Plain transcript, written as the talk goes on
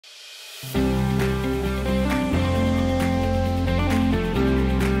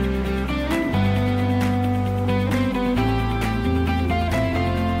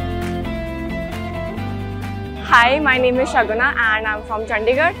Hi, my name is Shaguna and I'm from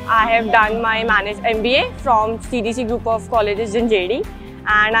Chandigarh. I have done my MBA from CGC Group of Colleges Jhanjeri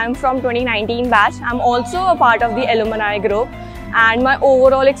and I'm from 2019 batch. I'm also a part of the alumni group and my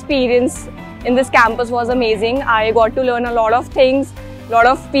overall experience in this campus was amazing. I got to learn a lot of things, a lot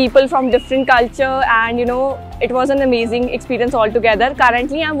of people from different culture, and it was an amazing experience altogether.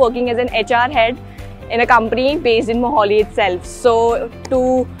 Currently, I'm working as an HR head in a company based in Mohali itself. So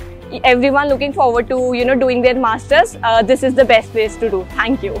to everyone looking forward to doing their masters, this is the best place to do.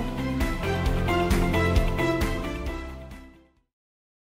 Thank you.